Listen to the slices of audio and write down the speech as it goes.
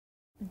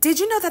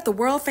Did you know that the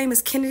world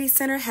famous Kennedy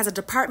Center has a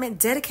department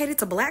dedicated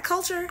to Black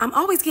culture? I'm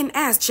always getting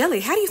asked, Jelly,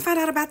 how do you find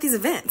out about these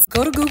events?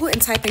 Go to Google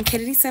and type in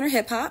Kennedy Center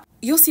Hip Hop.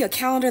 You'll see a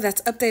calendar that's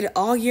updated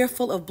all year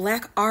full of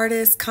Black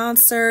artists,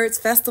 concerts,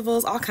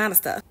 festivals, all kind of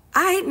stuff.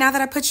 Alright, now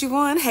that I put you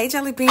on, hey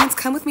Jelly Beans,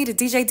 come with me to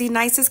DJ D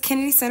Nice's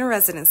Kennedy Center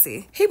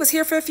residency. He was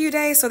here for a few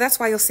days, so that's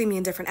why you'll see me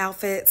in different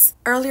outfits.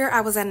 Earlier, I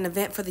was at an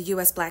event for the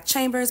U.S. Black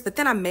Chambers, but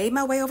then I made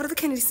my way over to the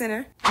Kennedy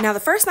Center. Now, the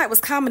first night was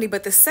comedy,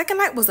 but the second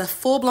night was a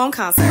full-blown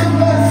concert. See me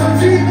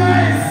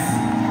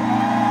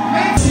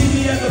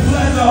at the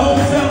Plaza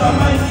Hotel, I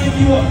might give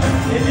you up.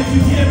 And if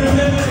you can't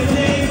remember the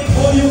name,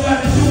 all you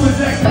gotta do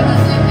is act.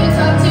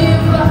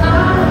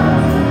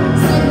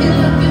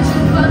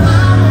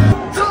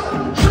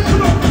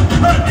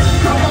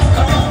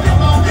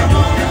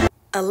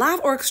 A live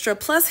orchestra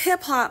plus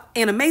hip-hop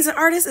and amazing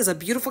artists is a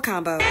beautiful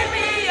combo. Give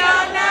me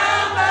your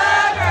number,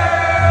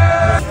 girl.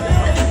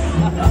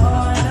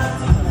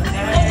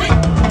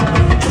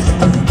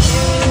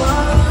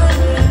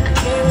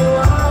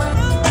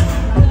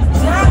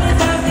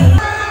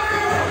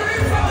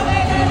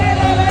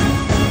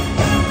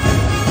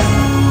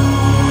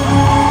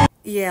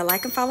 Yeah,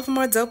 like and follow for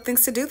more dope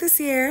things to do this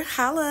year.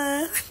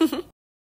 Holla!